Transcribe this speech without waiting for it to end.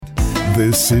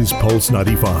This is Pulse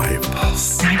 95.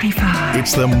 Pulse 95.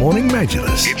 It's the Morning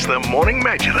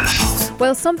Majlis.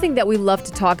 Well, something that we love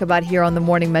to talk about here on the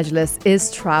Morning Majlis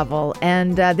is travel.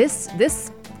 And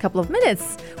this couple of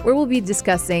minutes, where we'll be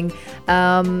discussing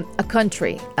a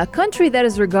country that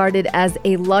is regarded as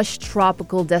a lush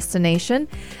tropical destination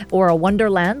or a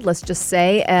wonderland, let's just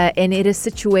say, and it is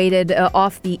situated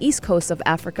off the east coast of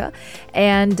Africa,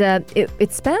 and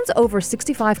it spans over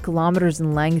 65 kilometers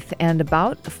in length and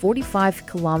about 45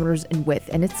 kilometers in width,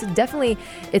 and it's definitely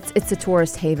it's a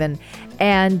tourist haven.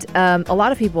 And a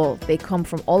lot of people, they come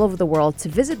from all over the world to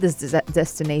visit this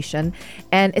destination.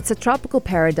 And it's a tropical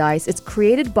paradise. It's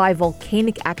created by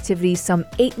volcanic activity some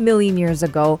 8 million years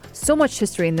ago. So much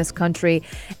history in this country.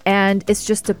 And it's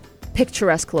just a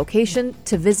picturesque location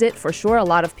to visit for sure. A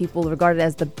lot of people regard it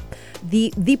as the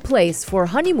place for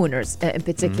honeymooners in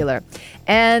particular.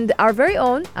 And our very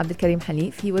own Abdul Karim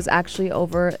Hanif, he was actually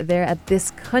over there at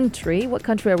this country. What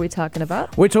country are we talking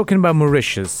about? We're talking about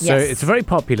Mauritius. Yes. So it's very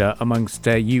popular amongst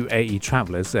UAE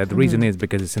travelers. The reason is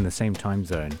because it's in the same time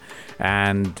zone.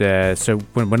 And so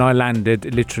when I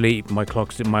landed, literally my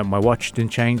watch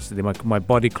didn't change. My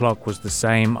body clock was the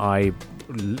same. I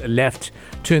left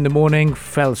 2 a.m,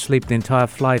 fell asleep the entire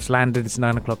flight, landed, it's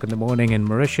 9 o'clock in the morning in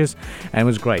Mauritius, and it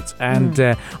was great. And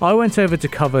I went over to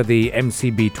cover the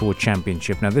MCB Tour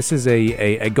Championship. Now, this is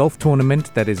a golf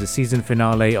tournament that is a season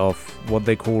finale of what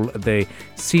they call the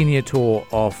senior tour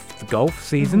of the golf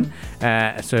season,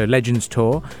 so Legends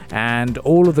Tour, and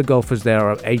all of the golfers there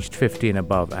are aged 50 and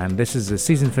above, and this is a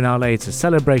season finale. It's a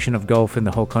celebration of golf in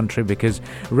the whole country because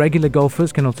regular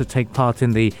golfers can also take part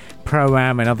in the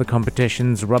Pro-Am and other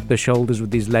competitions, rub their shoulders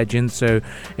with these legends. So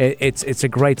it's a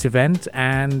great event,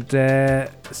 and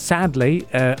sadly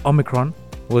Omicron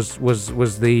was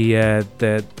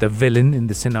the villain in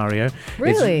the scenario.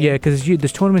 Really? Because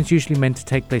this tournament's usually meant to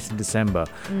take place in December.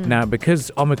 Now,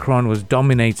 because Omicron was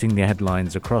dominating the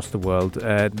headlines across the world,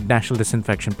 national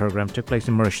disinfection program took place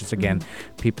in Mauritius again.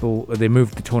 They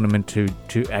moved the tournament to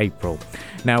April.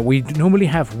 Now, we normally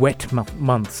have wet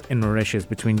months in Mauritius.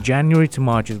 Between January to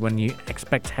March is when you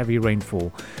expect heavy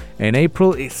rainfall. In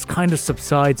April, it kind of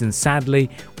subsides, and sadly,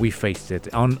 we faced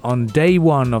it. On day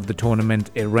one of the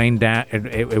tournament, it rained out.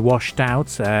 It washed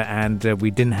out, and we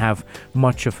didn't have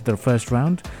much of the first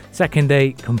round. Second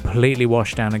day, completely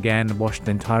washed down again, washed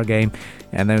the entire game,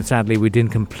 and then sadly we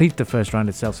didn't complete the first round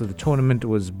itself. So the tournament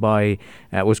was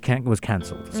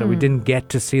cancelled. So we didn't get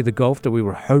to see the golf that we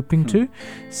were hoping to,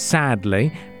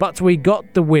 sadly. But we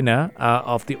got the winner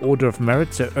of the Order of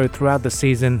Merit. So throughout the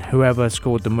season, whoever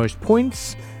scored the most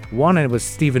points won, and it was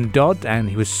Stephen Dodd, and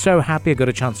he was so happy. I got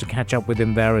a chance to catch up with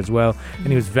him there as well, and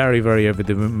he was very, very over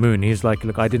the moon. He's like,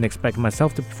 look, I didn't expect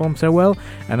myself to perform so well,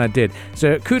 and I did.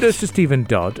 So kudos to Stephen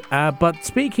Dodd. But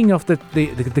speaking of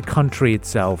the country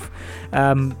itself,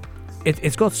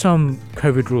 it's got some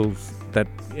COVID rules that,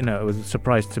 it was a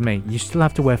surprise to me. You still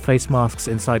have to wear face masks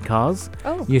inside cars.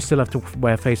 Oh. You still have to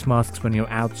wear face masks when you're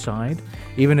outside.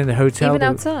 Even in the hotel. Even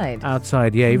outside?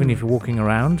 Outside, yeah. Even if you're walking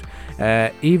around.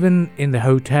 Even in the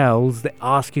hotels, they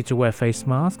ask you to wear face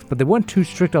masks. But they weren't too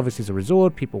strict. Obviously, it's a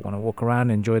resort. People want to walk around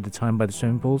and enjoy the time by the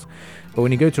swimming pools. But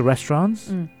when you go to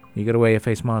restaurants, you got to wear your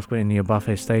face mask in your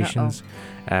buffet stations.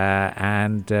 Those are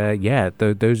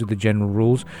the general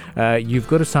rules. You've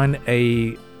got to sign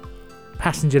a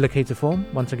passenger locator form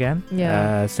once again,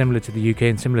 similar to the UK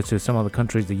and similar to some other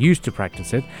countries that used to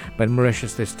practice it, but in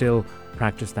Mauritius they still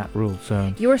practice that rule.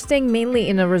 So you were staying mainly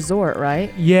in a resort,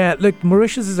 right? Yeah, look,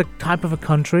 Mauritius is a type of a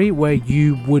country where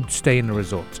you would stay in a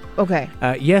resort. Okay.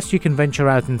 Yes, you can venture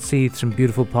out and see some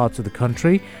beautiful parts of the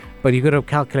country, but you've got to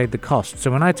calculate the cost. So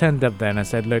when I turned up there and I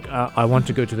said, look, I want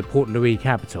to go to the Port Louis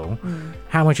capital,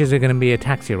 how much is it going to be a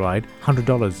taxi ride?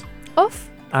 $100. Off?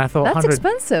 I thought that's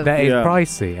expensive. That is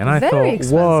pricey, and I Very thought,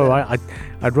 expensive. whoa,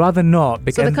 I'd rather not.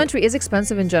 So the country is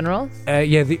expensive in general.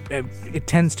 It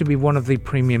tends to be one of the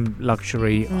premium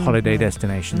luxury holiday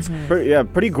destinations.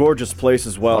 Pretty gorgeous place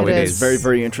as well. It is very,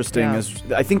 very interesting. Yeah.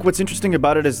 I think what's interesting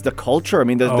about it is the culture. I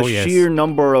mean, the sheer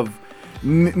number of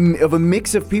a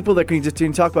mix of people that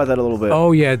can talk about that a little bit.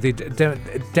 Oh yeah,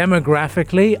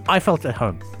 demographically, I felt at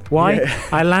home. Why? Yeah.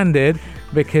 I landed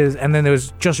and then there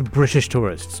was just British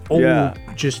tourists, all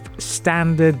just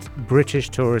standard British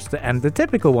tourists, and the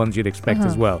typical ones you'd expect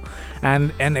as well.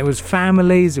 And it was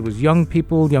families, it was young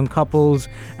people, young couples,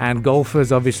 and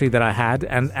golfers obviously that I had,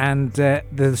 and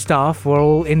the staff were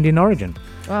all Indian origin.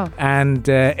 Wow. And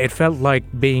it felt like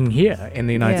being here in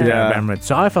the United Arab Emirates.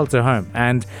 So I felt at home.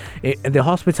 And the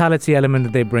hospitality element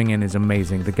that they bring in is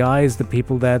amazing. The guys, the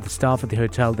people there, the staff at the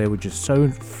hotel, they were just so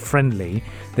friendly.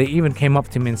 They even came up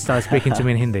to me and started speaking to to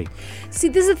me in Hindi. See,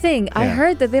 this is the thing. I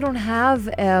heard that they don't have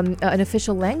an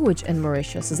official language in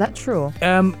Mauritius. Is that true?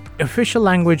 Official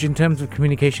language in terms of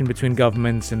communication between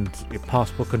governments and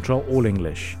passport control, all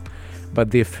English.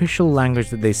 But the official language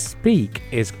that they speak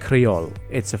is Creole.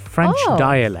 It's a French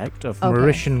dialect of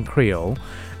Mauritian Creole.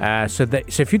 So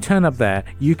if you turn up there,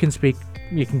 you can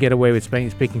get away with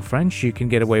speaking French, you can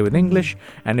get away with English,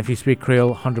 and if you speak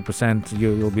Creole, 100%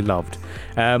 you'll be loved.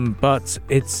 But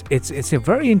it's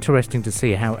very interesting to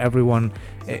see how everyone,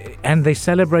 and they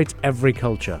celebrate every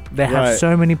culture. They have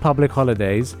so many public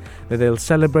holidays that they'll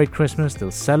celebrate Christmas,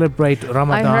 they'll celebrate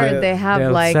Ramadan. I heard they have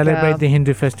they'll celebrate the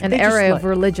Hindu festival. An array of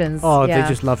religions. Oh, they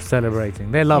just love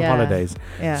celebrating. They love holidays.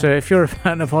 Yeah. So if you're a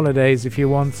fan of holidays, if you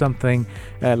want something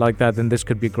like that, then this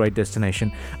could be a great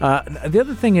destination. The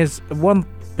other thing is, one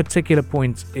particular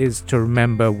point is to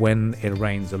remember when it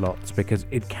rains a lot, because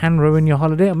it can ruin your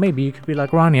holiday. Or maybe you could be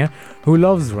like Rania, who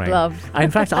loves rain. In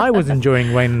fact, I was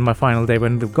enjoying rain in my final day.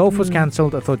 When the golf was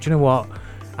cancelled, I thought, you know what?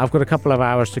 I've got a couple of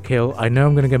hours to kill. I know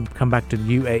I'm going to come back to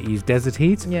UAE's desert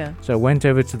heat. Yeah. So I went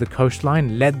over to the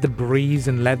coastline, led the breeze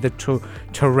and led the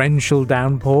torrential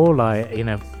downpour,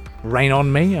 rain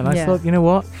on me. And I thought, you know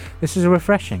what? This is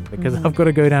refreshing, because I've got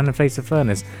to go down and face the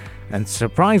furnace. And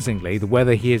surprisingly, the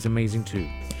weather here is amazing too.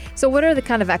 So what are the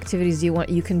kind of activities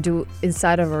you can do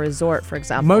inside of a resort, for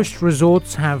example? Most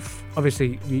resorts have,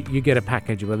 obviously, you get a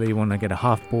package, whether you want to get a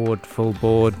half board, full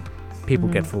board. People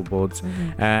get full boards.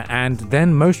 And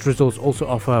then most resorts also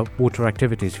offer water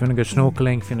activities. If you want to go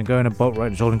snorkeling, if you want to go on a boat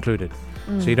ride, it's all included.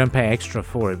 So you don't pay extra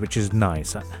for it, which is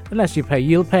nice. Unless you'll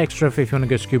pay extra if you want to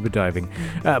go scuba diving.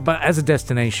 But as a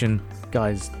destination,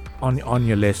 guys, on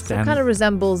your list. So it kind of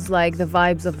resembles like the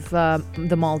vibes of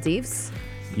the Maldives.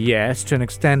 Yes, to an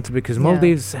extent, because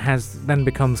Maldives then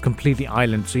becomes completely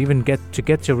island. So even get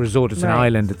to a resort, it's an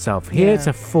island itself. Here it's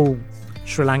a full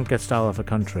Sri Lanka style of a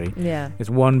country. Yeah. It's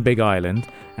one big island.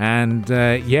 And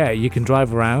you can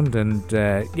drive around and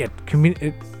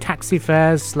taxi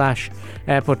fares /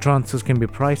 airport transfers can be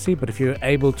pricey. But if you're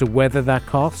able to weather that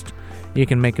cost, you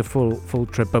can make a full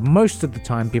trip. But most of the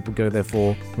time people go there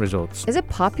for resorts. Is it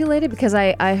populated? Because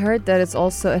I heard that it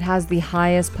has the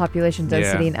highest population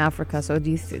density in Africa. So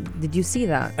did you see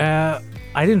that?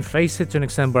 I didn't face it to an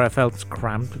extent where I felt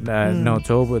cramped, not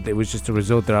at all, but it was just a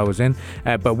resort that I was in.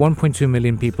 But 1.2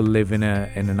 million people live in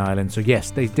an island. So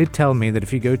yes, they did tell me that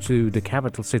if you go to the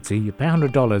capital city, you pay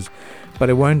 $100, but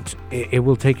it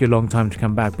will take you a long time to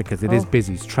come back, because it is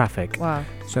busy, it's traffic. Wow.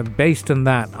 So based on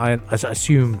that, I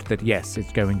assumed that yes,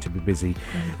 it's going to be busy.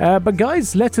 But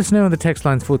guys, let us know on the text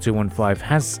lines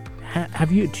 4215.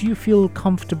 Do you feel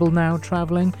comfortable now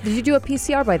traveling? Did you do a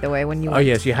PCR, by the way, when you went? Oh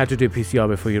yes, you had to do PCR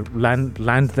before you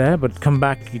land there, but come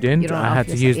back you didn't. I had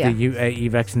to use the UAE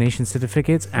vaccination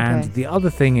certificates. And the other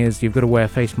thing is, you've got to wear a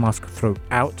face mask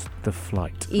throughout the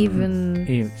flight.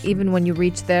 Even when you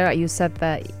reach there, you said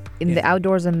that in the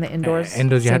outdoors and the indoors.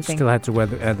 Indoors, you still had to wear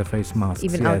the face masks.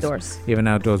 Even outdoors. Even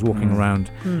outdoors, walking around.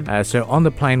 So on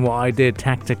the plane, what I did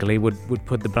tactically would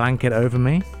put the blanket over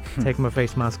me, take my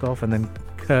face mask off, and then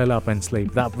curl up and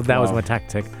sleep. That was my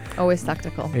tactic. Always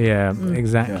tactical. Yeah,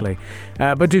 exactly.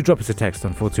 But do drop us a text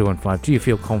on 4215. Do you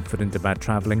feel confident about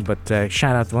traveling? But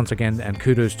shout out once again and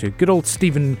kudos to good old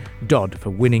Stephen Dodd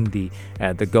for winning the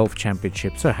golf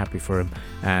championship. So happy for him,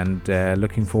 and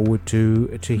looking forward to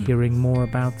hearing more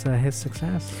about his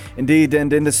success. Indeed,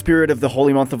 and in the spirit of the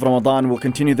holy month of Ramadan, we'll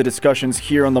continue the discussions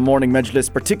here on the Morning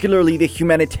Majlis, particularly the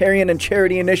humanitarian and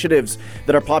charity initiatives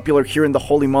that are popular here in the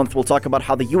holy month. We'll talk about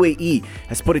how the UAE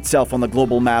has put itself on the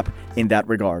global map in that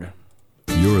regard.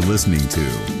 You're listening to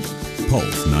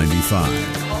Pulse 95.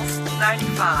 Pulse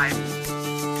 95.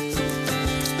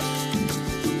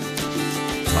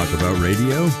 Talk about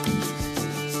radio?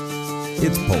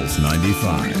 It's Pulse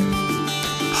 95.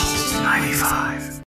 Pulse 95.